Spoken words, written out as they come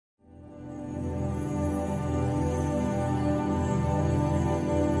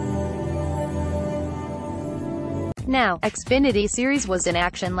Now, Xfinity Series was in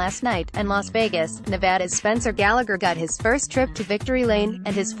action last night, and Las Vegas, Nevada's Spencer Gallagher got his first trip to Victory Lane,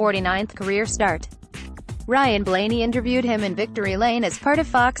 and his 49th career start. Ryan Blaney interviewed him in Victory Lane as part of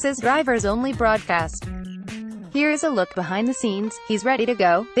Fox's Drivers Only broadcast. Here's a look behind the scenes. He's ready to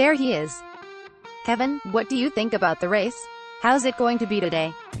go. There he is. Kevin, what do you think about the race? How's it going to be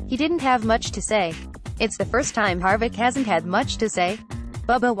today? He didn't have much to say. It's the first time Harvick hasn't had much to say.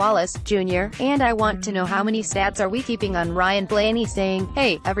 Bubba Wallace, Jr., and I want to know how many stats are we keeping on Ryan Blaney saying,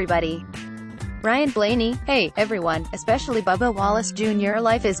 "Hey, everybody." Ryan Blaney, "Hey, everyone, especially Bubba Wallace, Jr.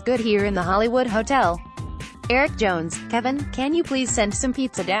 Life is good here in the Hollywood Hotel." Eric Jones, Kevin, can you please send some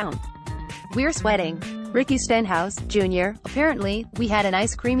pizza down? We're sweating. Ricky Stenhouse, Jr., apparently, we had an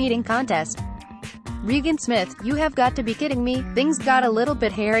ice cream eating contest. Regan Smith, you have got to be kidding me, things got a little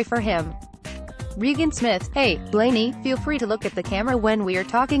bit hairy for him. Regan Smith, hey, Blaney, feel free to look at the camera when we are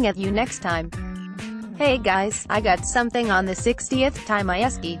talking at you next time. Hey guys, I got something on the 60th time I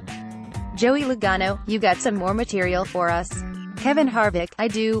ski. Joey Logano, you got some more material for us. Kevin Harvick, I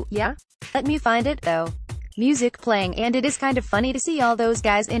do, yeah? Let me find it, though. Music playing, and it is kind of funny to see all those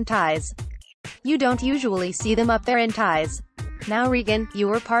guys in ties. You don't usually see them up there in ties. Now Regan, you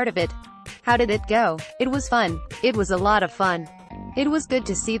were part of it. How did it go? It was fun. It was a lot of fun. It was good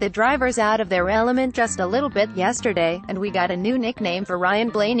to see the drivers out of their element just a little bit yesterday, and we got a new nickname for Ryan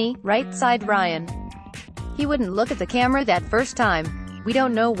Blaney, Right Side Ryan. He wouldn't look at the camera that first time. We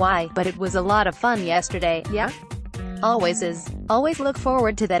don't know why, but it was a lot of fun yesterday, yeah? Always is. Always look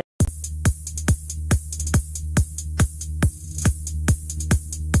forward to that.